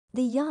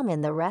The Young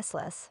and the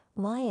Restless,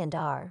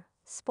 Y&R,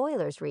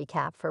 spoilers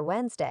recap for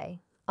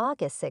Wednesday,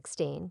 August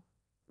 16,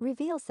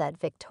 reveals that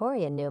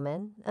Victoria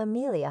Newman,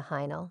 Amelia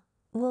Heinel,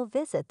 will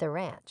visit the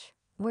ranch,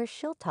 where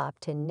she'll talk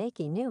to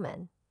Nikki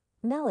Newman,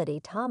 Melody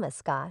Thomas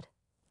Scott,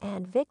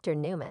 and Victor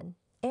Newman,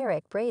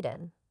 Eric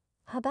Braden,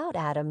 about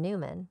Adam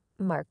Newman,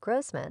 Mark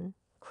Grossman,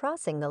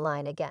 crossing the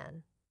line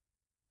again.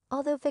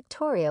 Although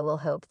Victoria will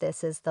hope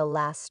this is the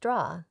last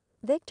straw,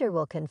 Victor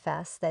will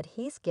confess that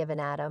he's given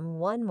Adam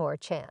one more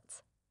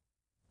chance.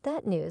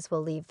 That news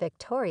will leave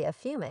Victoria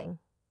fuming,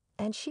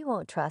 and she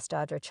won't trust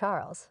Audra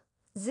Charles,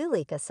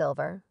 Zuleika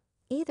Silver,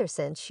 either,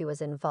 since she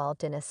was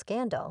involved in a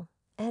scandal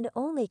and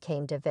only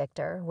came to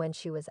Victor when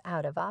she was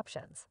out of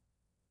options.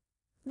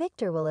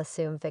 Victor will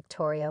assume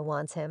Victoria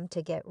wants him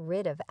to get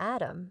rid of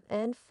Adam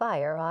and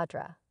fire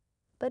Audra,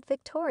 but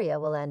Victoria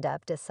will end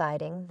up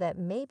deciding that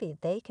maybe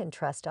they can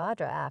trust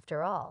Audra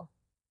after all.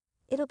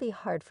 It'll be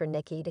hard for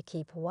Nikki to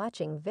keep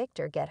watching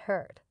Victor get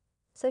hurt,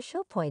 so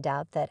she'll point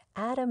out that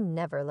Adam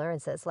never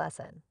learns his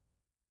lesson.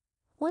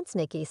 Once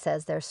Nikki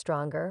says they're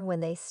stronger when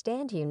they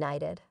stand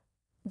united,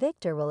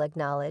 Victor will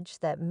acknowledge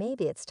that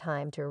maybe it's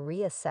time to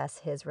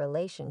reassess his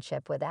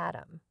relationship with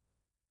Adam.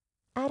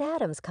 At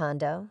Adam's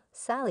condo,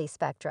 Sally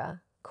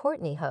Spectra,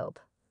 Courtney Hope,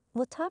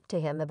 will talk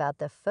to him about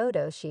the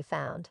photos she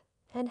found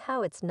and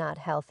how it's not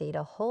healthy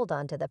to hold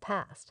on to the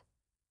past.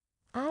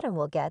 Adam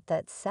will get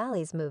that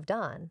Sally's moved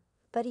on,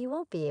 but he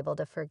won't be able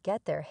to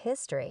forget their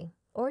history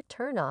or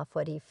turn off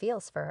what he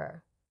feels for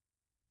her.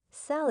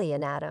 Sally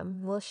and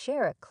Adam will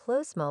share a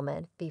close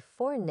moment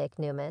before Nick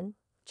Newman,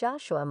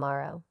 Joshua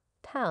Morrow,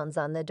 pounds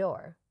on the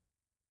door.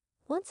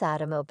 Once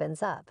Adam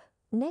opens up,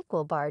 Nick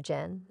will barge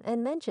in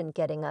and mention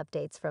getting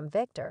updates from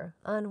Victor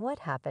on what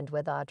happened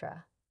with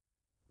Audra.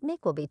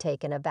 Nick will be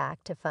taken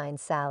aback to find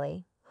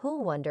Sally,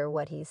 who'll wonder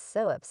what he's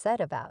so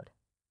upset about.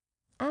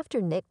 After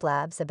Nick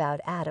blabs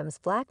about Adam's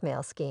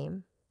blackmail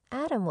scheme,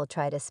 Adam will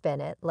try to spin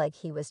it like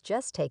he was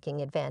just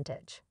taking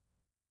advantage.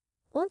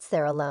 Once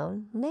they're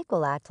alone, Nick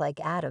will act like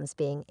Adam's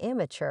being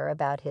immature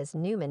about his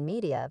Newman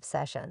media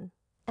obsession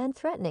and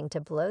threatening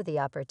to blow the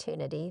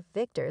opportunity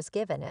Victor's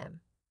given him.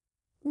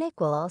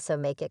 Nick will also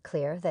make it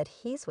clear that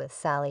he's with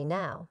Sally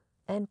now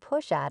and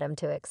push Adam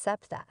to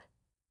accept that.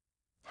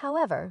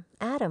 However,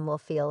 Adam will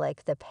feel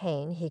like the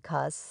pain he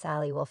caused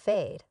Sally will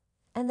fade,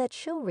 and that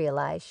she'll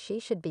realize she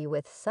should be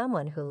with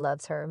someone who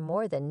loves her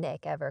more than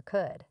Nick ever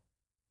could.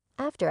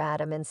 After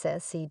Adam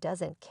insists he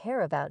doesn't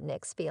care about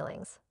Nick's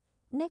feelings,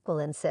 Nick will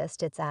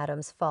insist it's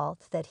Adam's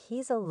fault that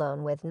he's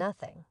alone with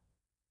nothing.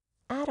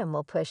 Adam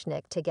will push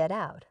Nick to get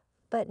out,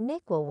 but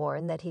Nick will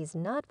warn that he's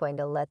not going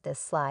to let this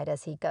slide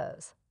as he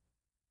goes.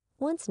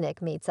 Once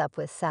Nick meets up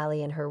with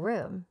Sally in her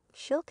room,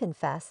 she'll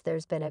confess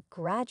there's been a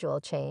gradual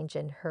change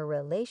in her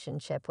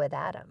relationship with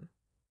Adam.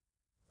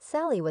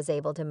 Sally was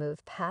able to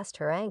move past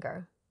her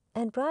anger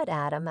and brought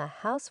Adam a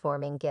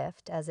housewarming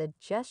gift as a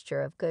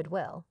gesture of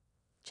goodwill,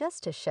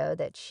 just to show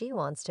that she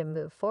wants to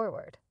move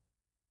forward.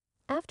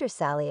 After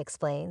Sally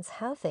explains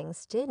how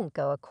things didn't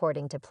go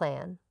according to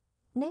plan,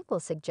 Nick will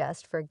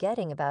suggest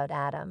forgetting about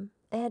Adam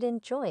and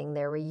enjoying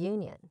their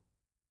reunion.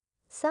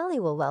 Sally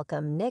will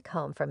welcome Nick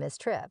home from his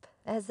trip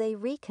as they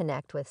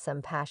reconnect with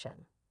some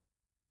passion.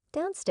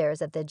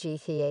 Downstairs at the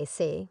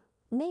GVAC,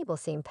 Nate will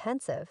seem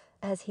pensive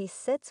as he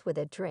sits with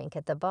a drink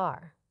at the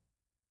bar.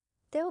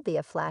 There will be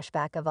a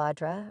flashback of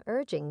Audra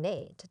urging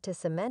Nate to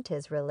cement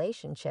his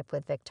relationship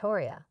with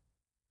Victoria.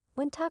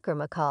 When Tucker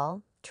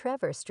McCall,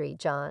 Trevor Street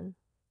John,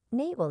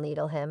 Nate will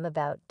needle him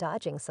about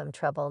dodging some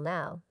trouble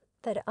now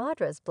that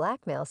Audra's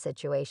blackmail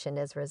situation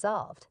is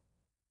resolved.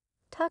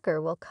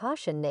 Tucker will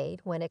caution Nate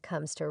when it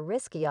comes to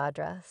risky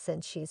Audra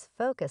since she's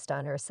focused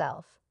on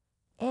herself,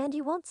 and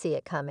you won't see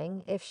it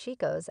coming if she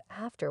goes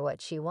after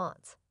what she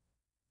wants.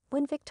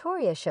 When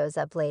Victoria shows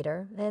up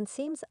later and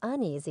seems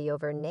uneasy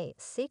over Nate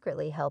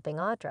secretly helping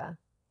Audra,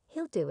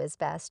 he'll do his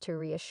best to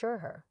reassure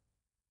her.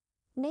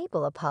 Nate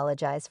will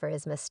apologize for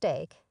his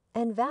mistake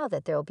and vow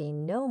that there'll be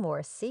no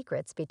more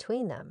secrets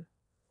between them,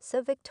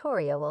 so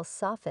Victoria will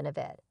soften a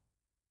bit.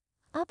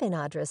 Up in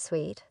Audra's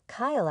suite,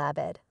 Kyle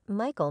Abbott,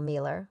 Michael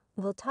Mealer,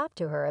 will talk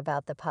to her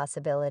about the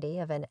possibility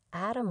of an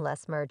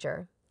Adam-less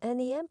merger and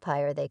the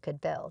empire they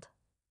could build.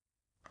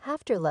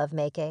 After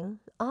lovemaking,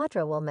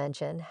 Audra will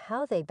mention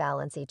how they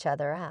balance each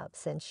other out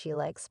since she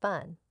likes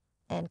fun,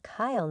 and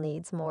Kyle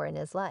needs more in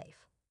his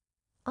life.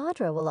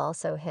 Audra will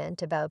also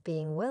hint about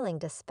being willing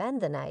to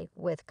spend the night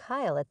with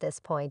Kyle at this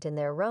point in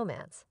their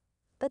romance,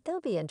 but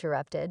they'll be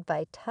interrupted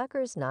by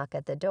Tucker's knock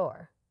at the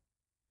door.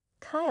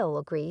 Kyle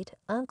will greet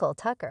Uncle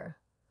Tucker,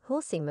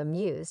 who'll seem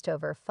amused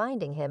over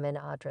finding him in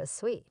Audra's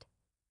suite.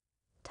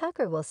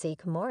 Tucker will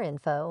seek more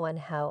info on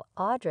how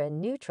Audra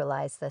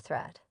neutralized the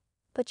threat,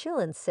 but she'll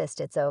insist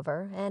it's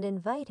over and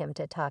invite him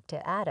to talk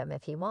to Adam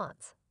if he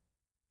wants.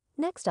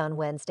 Next on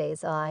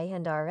Wednesday's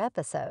I&R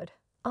episode,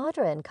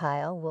 Audra and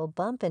Kyle will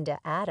bump into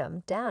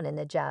Adam down in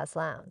the Jazz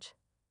Lounge.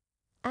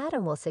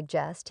 Adam will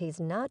suggest he's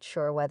not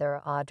sure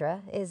whether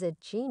Audra is a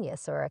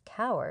genius or a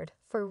coward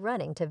for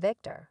running to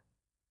Victor.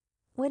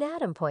 When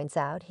Adam points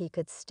out he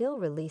could still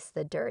release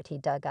the dirt he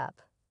dug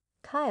up,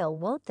 Kyle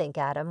won't think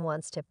Adam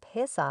wants to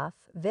piss off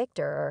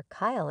Victor or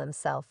Kyle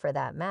himself for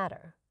that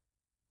matter.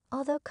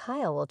 Although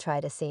Kyle will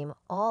try to seem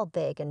all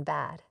big and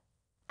bad,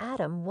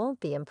 Adam won't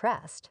be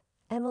impressed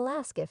and will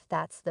ask if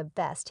that's the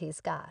best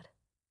he's got.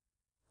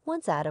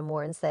 Once Adam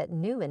warns that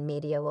Newman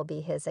Media will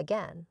be his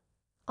again,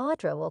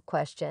 Audra will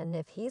question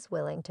if he's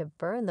willing to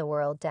burn the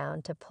world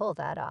down to pull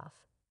that off.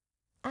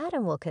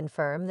 Adam will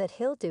confirm that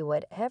he'll do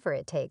whatever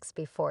it takes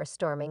before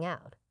storming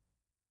out.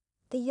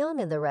 The Young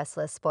and the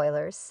Restless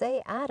spoilers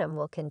say Adam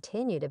will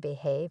continue to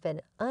behave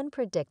in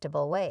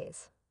unpredictable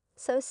ways,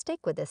 so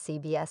stick with the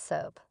CBS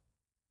soap.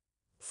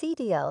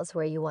 CDL's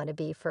where you want to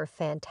be for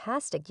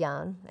Fantastic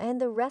Young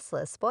and the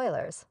Restless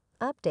spoilers,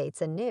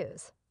 updates, and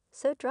news,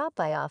 so drop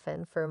by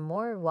often for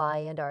more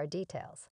Y&R details.